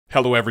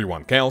Hello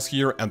everyone, Kaoz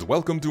here, and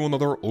welcome to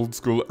another old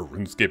school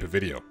RuneScape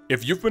video.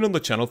 If you've been on the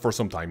channel for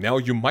some time now,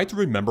 you might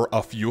remember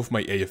a few of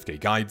my AFK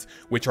guides,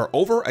 which are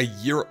over a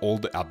year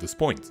old at this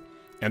point.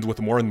 And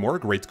with more and more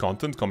great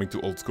content coming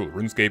to old school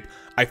RuneScape,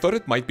 I thought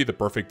it might be the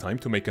perfect time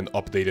to make an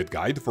updated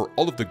guide for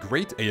all of the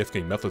great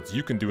AFK methods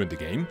you can do in the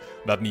game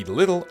that need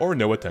little or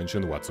no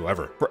attention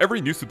whatsoever. For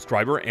every new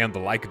subscriber and the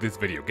like this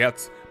video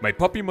gets, my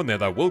puppy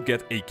Moneda will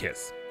get a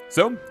kiss.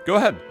 So, go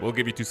ahead, we'll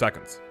give you 2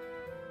 seconds.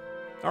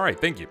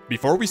 Alright, thank you.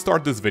 Before we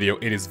start this video,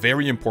 it is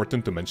very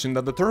important to mention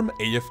that the term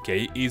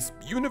AFK is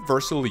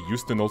universally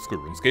used in old school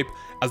RuneScape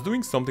as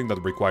doing something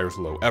that requires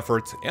low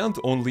effort and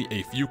only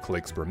a few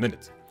clicks per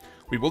minute.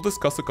 We will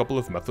discuss a couple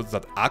of methods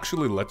that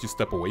actually let you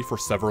step away for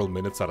several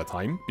minutes at a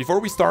time. Before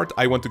we start,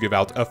 I want to give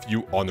out a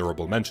few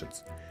honorable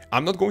mentions.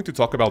 I'm not going to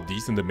talk about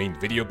these in the main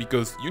video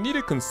because you need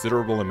a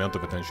considerable amount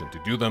of attention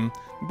to do them,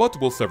 but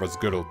will serve as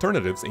good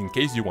alternatives in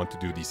case you want to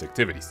do these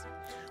activities.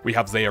 We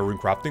have Zaya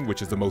Runecrafting,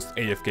 which is the most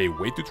AFK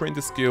way to train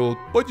the skill,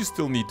 but you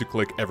still need to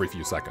click every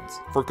few seconds.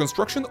 For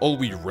construction, all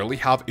we really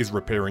have is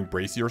repairing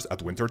braziers at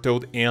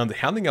Wintertoad and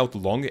handing out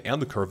long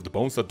and curved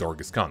bones at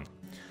Dorgus Khan.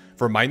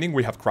 For mining,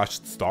 we have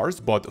crashed stars,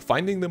 but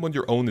finding them on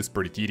your own is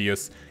pretty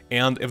tedious,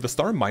 and if the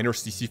star miner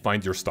CC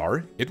finds your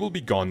star, it will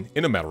be gone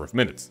in a matter of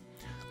minutes.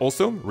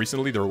 Also,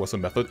 recently there was a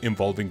method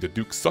involving the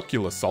Duke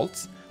Succulus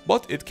salts,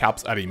 but it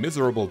caps at a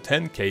miserable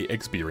 10k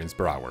experience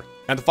per hour.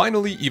 And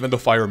finally, even though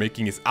fire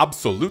making is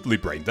absolutely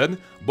brain dead,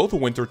 both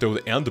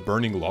Wintertoad and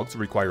burning logs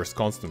requires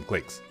constant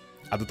clicks.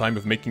 At the time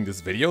of making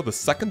this video, the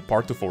second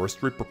part to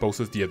forestry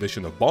proposes the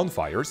addition of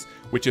bonfires,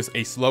 which is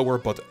a slower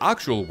but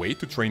actual way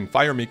to train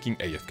fire making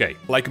AFK.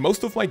 Like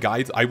most of my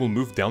guides, I will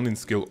move down in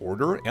skill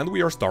order, and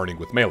we are starting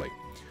with melee.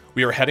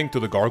 We are heading to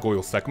the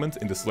Gargoyle segment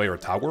in the Slayer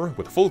Tower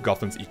with full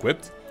Guffins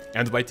equipped,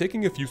 and by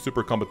taking a few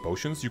super combat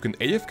potions, you can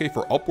AFK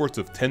for upwards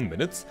of 10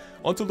 minutes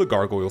until the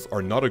gargoyles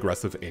are not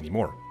aggressive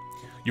anymore.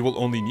 You will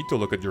only need to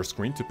look at your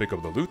screen to pick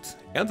up the loot,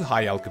 and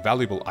high alch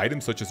valuable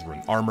items such as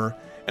rune armor,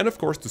 and of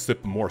course to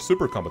sip more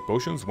super combat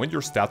potions when your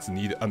stats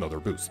need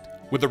another boost.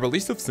 With the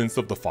release of Sins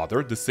of the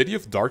Father, the City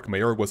of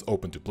Darkmere was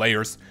open to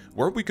players,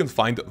 where we can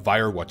find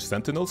Firewatch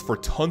Sentinels for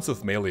tons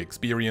of melee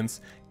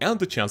experience, and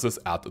the chances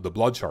at the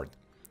Blood Shard.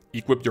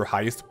 Equip your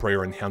highest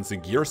prayer-enhancing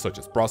gear such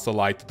as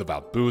Proselyte,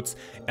 Devout Boots,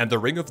 and the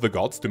Ring of the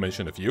Gods to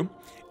mention a few,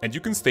 and you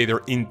can stay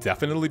there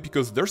indefinitely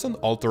because there's an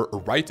altar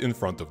right in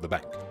front of the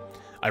bank.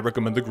 I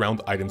recommend the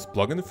Ground Items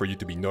plugin for you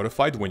to be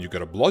notified when you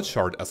get a Blood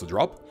Shard as a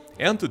drop,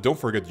 and don't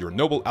forget your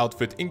Noble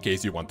outfit in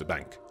case you want to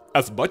bank.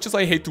 As much as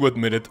I hate to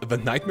admit it, the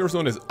Nightmare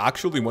Zone is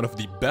actually one of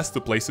the best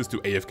places to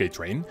AFK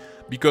train,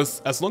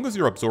 because as long as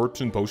your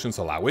absorption potions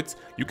allow it,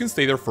 you can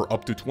stay there for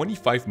up to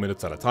 25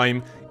 minutes at a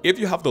time if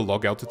you have the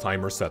logout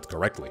timer set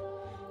correctly.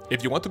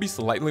 If you want to be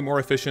slightly more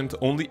efficient,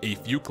 only a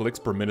few clicks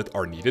per minute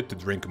are needed to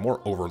drink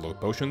more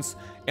overload potions,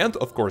 and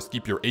of course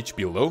keep your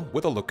HP low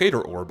with a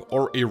locator orb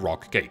or a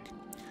rock cake.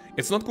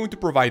 It's not going to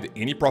provide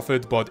any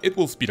profit, but it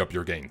will speed up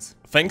your gains.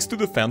 Thanks to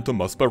the Phantom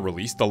Muspa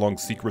released along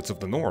Secrets of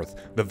the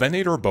North, the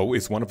Venator bow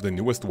is one of the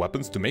newest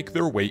weapons to make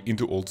their way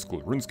into old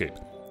school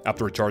RuneScape.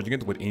 After charging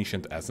it with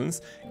Ancient Essence,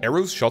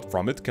 arrows shot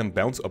from it can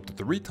bounce up to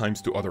 3 times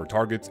to other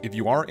targets if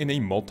you are in a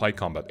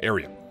multi-combat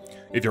area.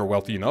 If you're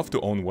wealthy enough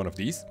to own one of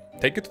these,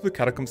 take it to the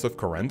Catacombs of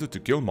Korend to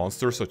kill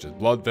monsters such as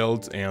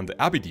Bloodvelds and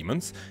Abbey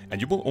Demons, and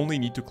you will only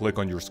need to click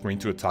on your screen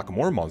to attack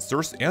more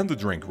monsters and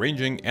drink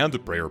ranging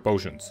and prayer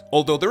potions.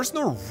 Although there's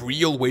no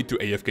real way to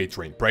AFK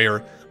train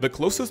prayer, the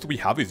closest we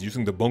have is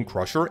using the Bone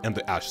Crusher and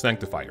the Ash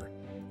Sanctifier.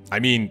 I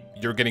mean,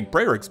 you're getting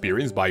prayer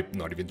experience by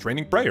not even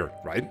training prayer,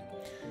 right?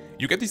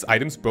 You get these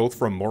items both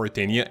from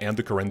Mauritania and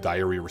the Korend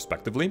Diary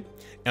respectively,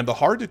 and the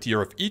hard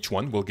tier of each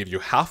one will give you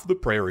half the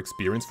prayer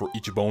experience for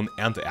each bone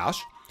and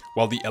ash,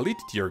 while the elite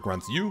tier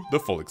grants you the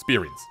full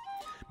experience.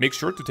 Make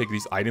sure to take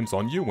these items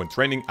on you when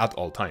training at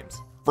all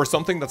times. For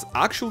something that's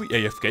actually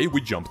AFK,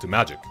 we jump to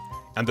magic,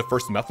 and the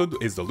first method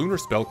is the lunar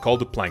spell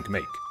called Plank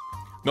Make.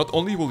 Not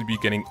only will you be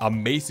getting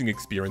amazing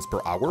experience per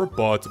hour,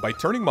 but by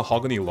turning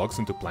mahogany logs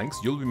into planks,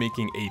 you'll be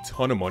making a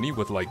ton of money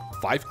with like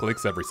 5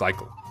 clicks every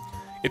cycle.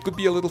 It could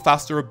be a little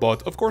faster,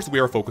 but of course we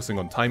are focusing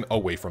on time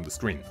away from the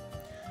screen.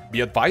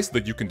 Be advised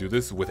that you can do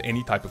this with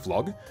any type of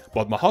log,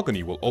 but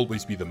mahogany will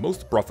always be the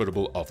most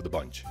profitable of the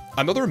bunch.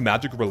 Another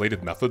magic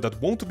related method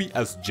that won't be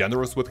as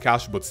generous with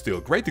cash but still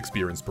great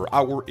experience per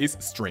hour is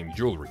string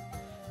jewelry.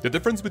 The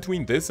difference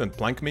between this and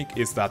plank make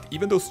is that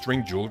even though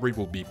string jewelry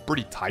will be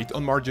pretty tight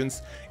on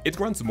margins, it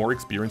grants more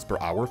experience per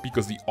hour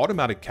because the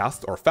automatic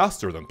casts are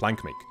faster than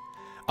plank make.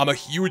 I'm a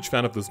huge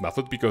fan of this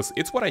method because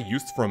it's what I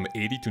used from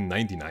 80 to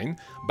 99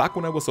 back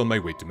when I was on my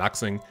way to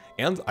maxing,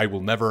 and I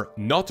will never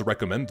not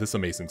recommend this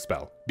amazing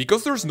spell.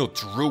 Because there's no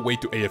true way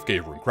to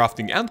AFK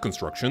runecrafting and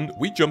construction,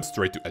 we jump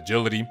straight to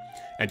agility,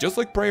 and just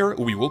like prayer,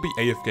 we will be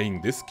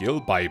AFKing this skill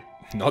by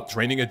not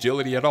training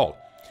agility at all.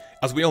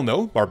 As we all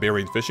know,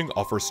 Barbarian Fishing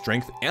offers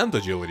strength and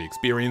agility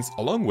experience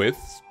along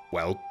with,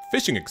 well,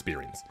 fishing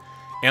experience.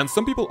 And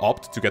some people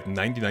opt to get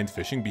 99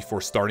 fishing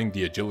before starting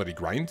the agility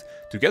grind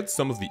to get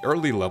some of the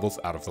early levels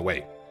out of the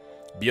way.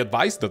 Be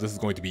advised that this is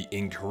going to be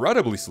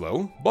incredibly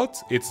slow,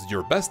 but it's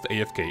your best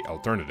AFK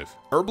alternative.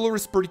 Herblore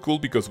is pretty cool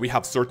because we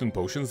have certain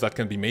potions that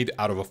can be made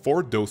out of a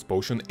 4-dose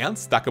potion and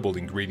stackable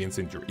ingredients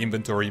in your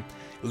inventory,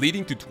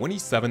 leading to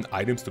 27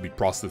 items to be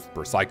processed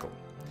per cycle.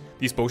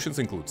 These potions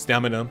include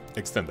Stamina,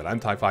 Extended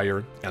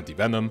Anti-Fire,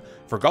 Anti-Venom,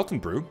 Forgotten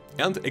Brew,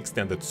 and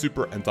Extended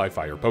Super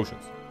Anti-Fire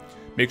potions.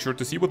 Make sure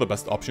to see what the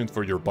best option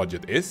for your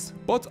budget is,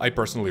 but I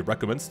personally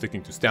recommend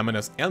sticking to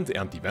Staminas and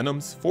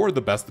Anti-Venoms for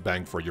the best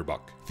bang for your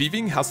buck.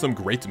 Thieving has some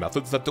great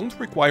methods that don't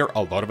require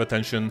a lot of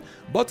attention,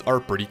 but are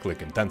pretty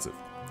click intensive.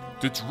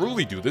 To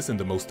truly do this in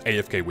the most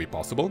AFK way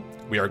possible,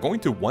 we are going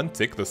to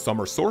one-tick the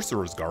Summer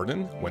Sorcerer's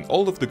Garden when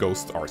all of the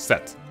ghosts are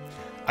set.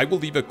 I will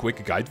leave a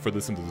quick guide for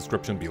this in the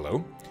description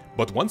below,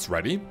 but once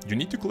ready, you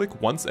need to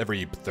click once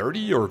every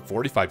 30 or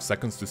 45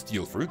 seconds to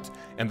steal fruit,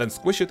 and then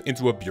squish it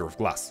into a beer of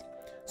glass.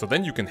 So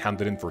then you can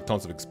hand it in for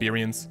tons of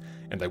experience,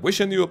 and I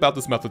wish I knew about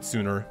this method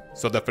sooner,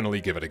 so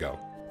definitely give it a go.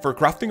 For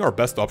crafting, our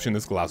best option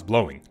is glass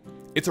blowing.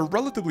 It's a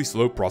relatively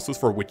slow process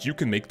for which you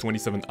can make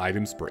 27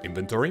 items per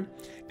inventory,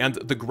 and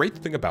the great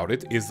thing about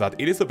it is that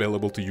it is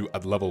available to you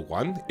at level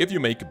 1 if you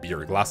make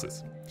beer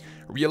glasses.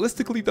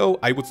 Realistically though,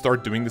 I would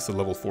start doing this at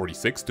level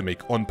 46 to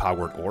make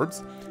unpowered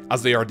orbs,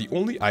 as they are the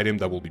only item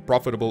that will be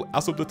profitable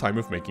as of the time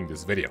of making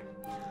this video.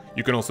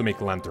 You can also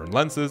make lantern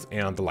lenses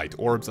and light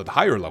orbs at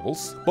higher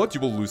levels, but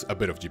you will lose a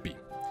bit of GP.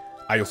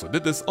 I also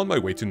did this on my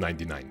way to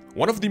 99.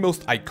 One of the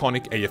most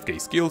iconic AFK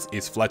skills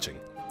is Fletching,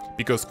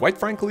 because quite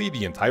frankly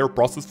the entire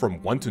process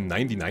from 1 to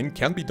 99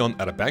 can be done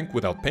at a bank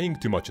without paying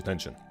too much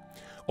attention.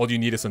 All you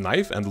need is a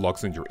knife and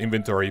logs in your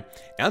inventory,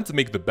 and to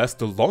make the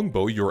best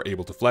longbow you are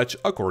able to fletch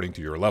according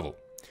to your level.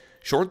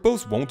 Short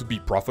bows won't be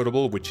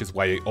profitable, which is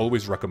why I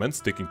always recommend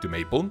sticking to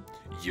maple,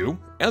 yew,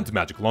 and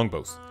magic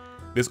longbows.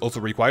 This also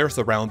requires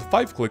around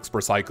 5 clicks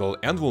per cycle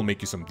and will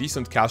make you some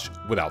decent cash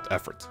without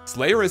effort.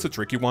 Slayer is a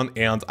tricky one,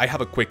 and I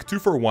have a quick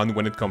 2-for-1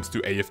 when it comes to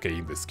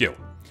AFKing this skill.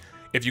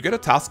 If you get a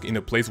task in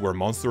a place where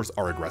monsters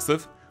are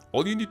aggressive,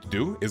 all you need to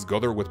do is go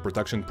there with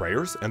protection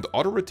prayers and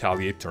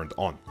auto-retaliate turned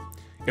on.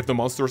 If the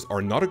monsters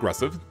are not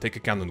aggressive, take a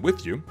cannon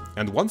with you,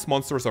 and once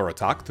monsters are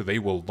attacked, they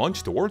will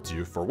launch towards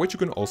you, for which you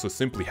can also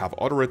simply have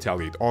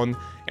auto-retaliate on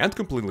and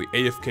completely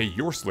AFK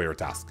your Slayer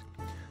task.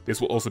 This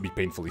will also be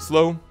painfully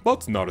slow,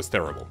 but not as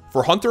terrible.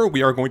 For Hunter,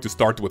 we are going to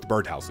start with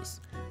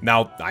birdhouses.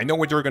 Now, I know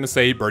what you're gonna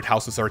say,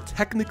 birdhouses are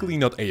technically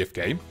not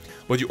AFK,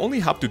 but you only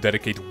have to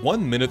dedicate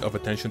 1 minute of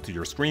attention to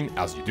your screen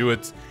as you do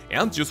it,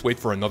 and just wait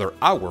for another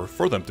hour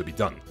for them to be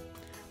done.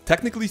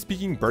 Technically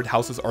speaking,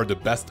 birdhouses are the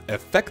best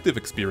effective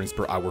experience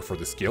per hour for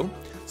the skill,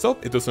 so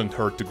it doesn't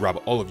hurt to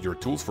grab all of your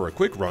tools for a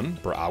quick run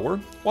per hour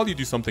while you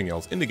do something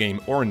else in the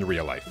game or in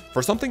real life.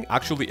 For something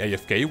actually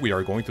AFK, we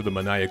are going to the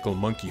maniacal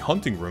monkey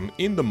hunting room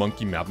in the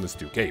Monkey Madness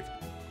 2 cave.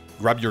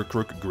 Grab your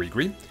crook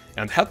Grigri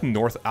and head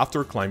north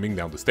after climbing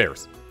down the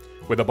stairs.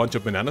 With a bunch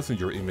of bananas in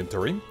your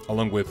inventory,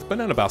 along with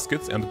banana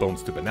baskets and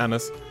bones to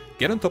bananas,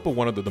 get on top of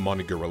one of the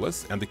demonic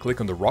gorillas and click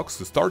on the rocks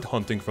to start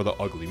hunting for the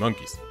ugly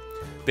monkeys.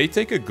 They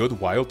take a good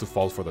while to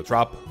fall for the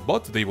trap,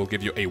 but they will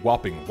give you a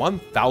whopping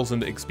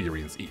 1000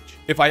 experience each.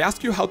 If I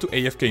ask you how to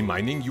AFK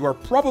mining, you are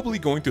probably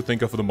going to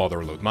think of the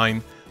Motherlode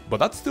mine, but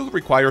that still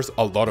requires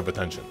a lot of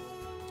attention.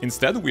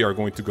 Instead, we are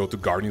going to go to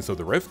Guardians of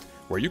the Rift,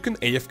 where you can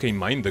AFK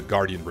mine the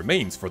Guardian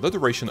remains for the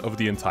duration of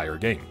the entire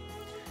game.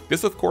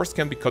 This of course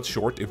can be cut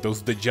short if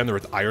those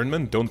degenerate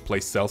Ironmen don't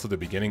place cells at the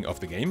beginning of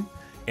the game,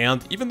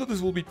 and even though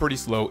this will be pretty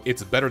slow,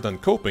 it's better than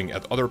coping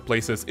at other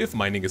places if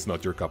mining is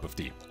not your cup of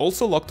tea.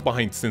 Also locked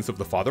behind Sins of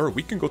the Father,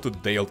 we can go to the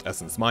Dayalt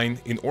Essence mine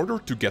in order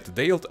to get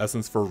Dayalt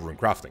Essence for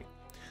runecrafting.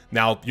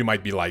 Now, you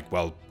might be like,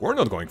 well, we're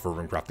not going for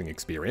runecrafting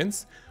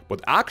experience,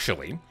 but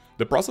actually,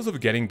 the process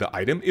of getting the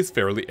item is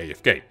fairly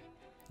AFK.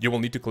 You will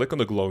need to click on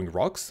the glowing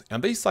rocks,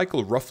 and they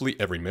cycle roughly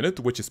every minute,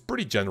 which is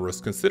pretty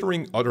generous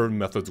considering other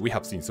methods we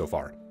have seen so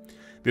far.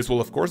 This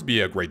will of course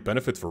be a great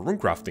benefit for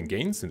runecrafting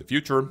gains in the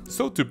future,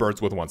 so 2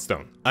 birds with 1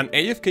 stone. An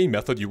AFK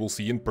method you will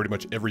see in pretty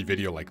much every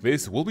video like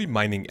this will be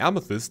mining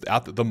amethyst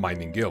at the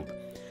mining guild.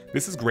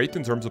 This is great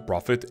in terms of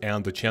profit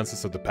and the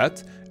chances of the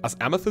pet, as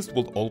amethyst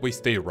will always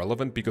stay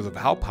relevant because of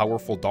how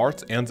powerful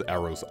darts and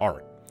arrows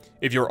are.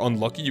 If you're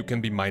unlucky, you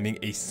can be mining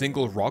a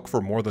single rock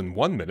for more than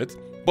 1 minute,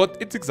 but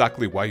it's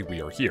exactly why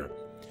we are here.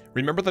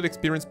 Remember that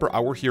experience per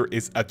hour here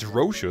is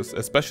atrocious,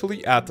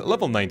 especially at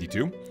level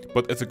 92,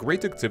 but it's a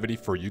great activity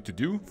for you to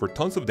do for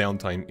tons of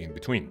downtime in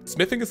between.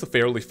 Smithing is a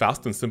fairly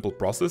fast and simple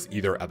process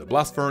either at the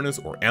blast furnace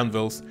or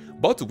anvils,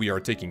 but we are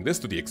taking this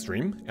to the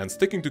extreme and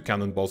sticking to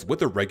cannonballs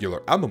with a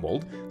regular ammo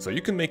mold, so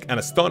you can make an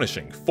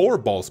astonishing 4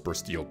 balls per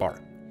steel bar.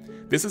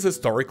 This is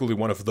historically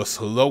one of the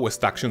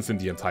slowest actions in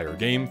the entire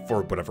game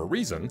for whatever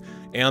reason,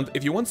 and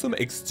if you want some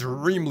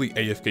extremely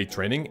AFK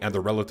training and a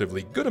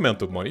relatively good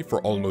amount of money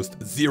for almost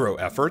 0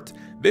 effort,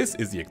 this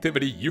is the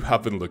activity you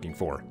have been looking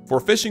for. For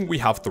fishing, we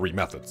have 3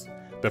 methods.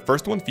 The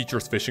first one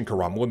features fishing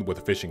Karamwan with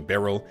a fishing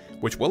barrel,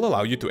 which will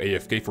allow you to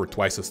AFK for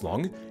twice as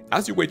long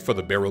as you wait for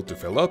the barrel to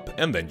fill up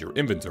and then your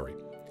inventory.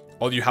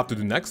 All you have to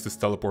do next is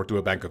teleport to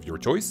a bank of your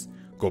choice,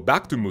 go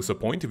back to Musa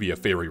Point via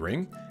Fairy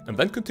Ring, and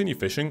then continue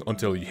fishing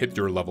until you hit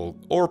your level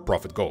or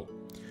profit goal.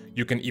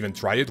 You can even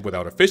try it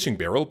without a fishing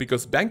barrel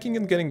because banking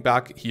and getting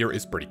back here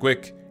is pretty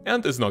quick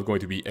and is not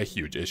going to be a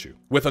huge issue.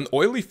 With an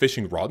oily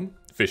fishing rod,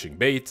 fishing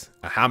bait,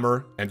 a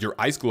hammer, and your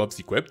ice gloves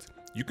equipped,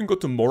 you can go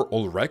to more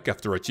old wreck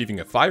after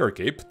achieving a fire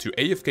cape to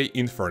AFK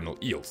infernal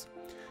eels.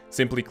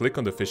 Simply click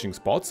on the fishing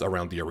spots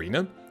around the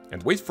arena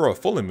and wait for a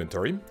full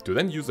inventory to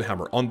then use the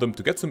hammer on them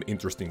to get some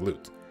interesting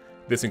loot.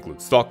 This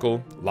includes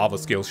stockle, lava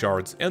scale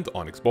shards, and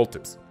onyx bolt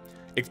tips.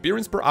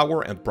 Experience per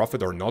hour and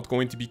profit are not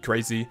going to be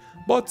crazy,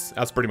 but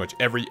as pretty much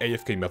every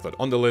AFK method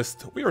on the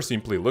list, we are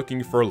simply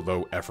looking for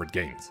low effort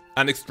gains.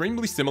 An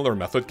extremely similar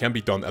method can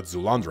be done at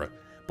Zulandra,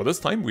 but this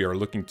time we are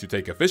looking to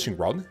take a fishing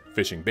rod,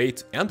 fishing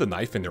bait, and a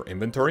knife in your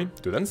inventory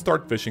to then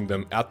start fishing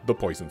them at the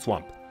poison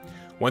swamp.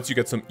 Once you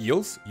get some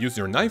eels, use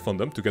your knife on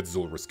them to get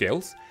Zulra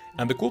scales,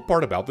 and the cool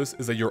part about this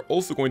is that you're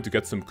also going to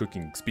get some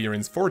cooking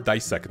experience for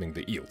dissecting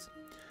the eels.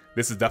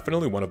 This is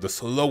definitely one of the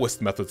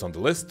slowest methods on the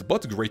list,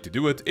 but great to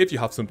do it if you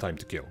have some time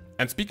to kill.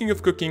 And speaking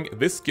of cooking,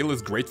 this skill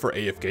is great for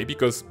AFK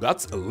because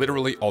that's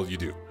literally all you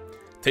do.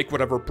 Take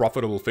whatever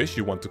profitable fish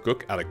you want to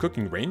cook at a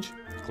cooking range,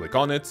 click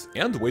on it,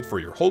 and wait for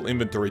your whole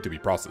inventory to be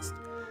processed.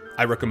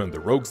 I recommend the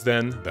Rogue's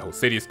Den, the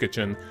Hosadius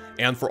Kitchen,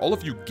 and for all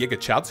of you Giga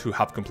Chats who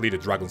have completed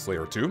Dragon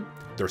Slayer 2,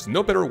 there's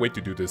no better way to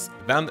do this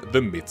than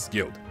the Myths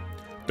Guild.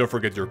 Don't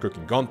forget your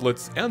cooking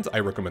gauntlets, and I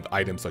recommend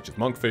items such as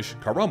monkfish,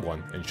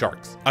 karamwan, and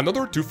sharks.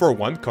 Another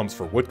 2-for-1 comes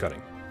for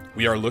woodcutting.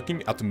 We are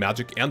looking at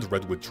magic and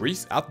redwood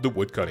trees at the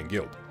Woodcutting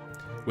Guild.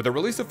 With the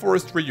release of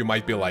forestry, you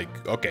might be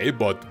like, okay,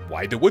 but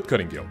why the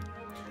Woodcutting Guild?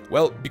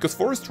 Well, because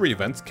forestry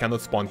events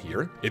cannot spawn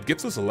here, it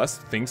gives us less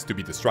things to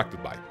be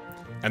distracted by.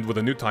 And with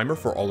a new timer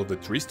for all of the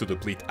trees to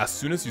deplete as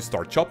soon as you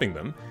start chopping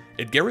them,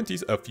 it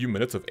guarantees a few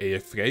minutes of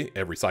AFK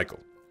every cycle.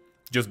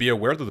 Just be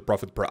aware that the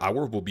profit per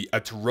hour will be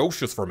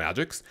atrocious for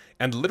magics,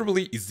 and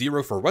literally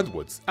 0 for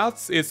redwoods,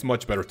 as it's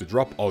much better to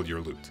drop all your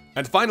loot.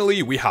 And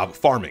finally, we have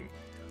farming.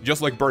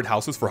 Just like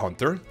birdhouses for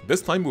Hunter,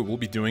 this time we will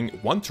be doing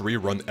 1 tree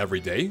run every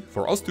day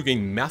for us to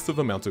gain massive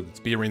amounts of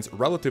experience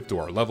relative to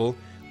our level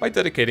by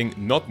dedicating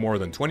not more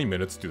than 20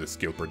 minutes to the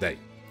skill per day.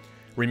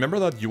 Remember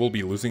that you will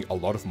be losing a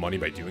lot of money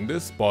by doing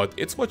this, but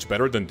it's much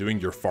better than doing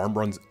your farm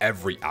runs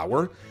every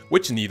hour,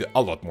 which need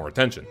a lot more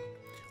attention.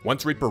 1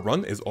 tree per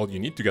run is all you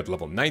need to get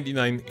level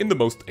 99 in the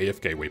most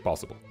AFK way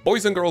possible.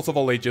 Boys and girls of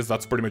all ages,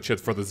 that's pretty much it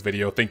for this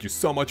video. Thank you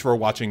so much for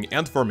watching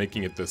and for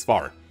making it this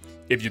far.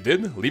 If you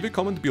did, leave a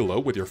comment below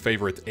with your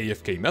favorite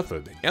AFK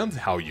method and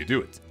how you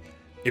do it.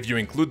 If you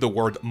include the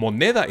word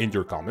moneda in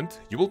your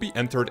comment, you will be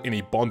entered in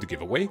a bond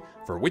giveaway,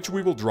 for which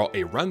we will draw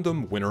a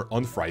random winner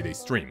on Friday's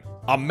stream.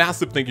 A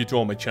massive thank you to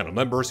all my channel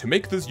members who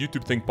make this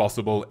YouTube thing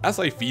possible as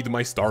I feed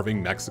my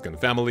starving Mexican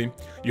family.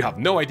 You have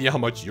no idea how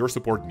much your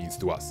support means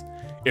to us.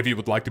 If you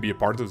would like to be a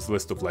part of this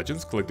list of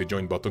legends, click the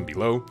join button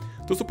below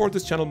to support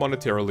this channel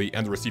monetarily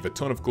and receive a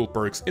ton of cool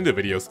perks in the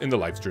videos, in the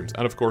live streams,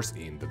 and of course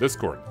in the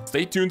Discord.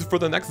 Stay tuned for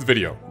the next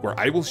video, where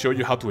I will show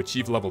you how to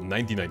achieve level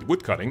 99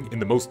 woodcutting in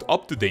the most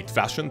up-to-date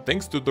fashion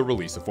thanks to the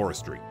release of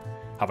forestry.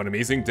 Have an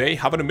amazing day,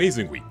 have an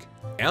amazing week,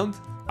 and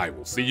I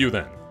will see you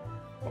then.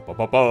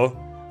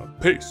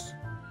 Peace.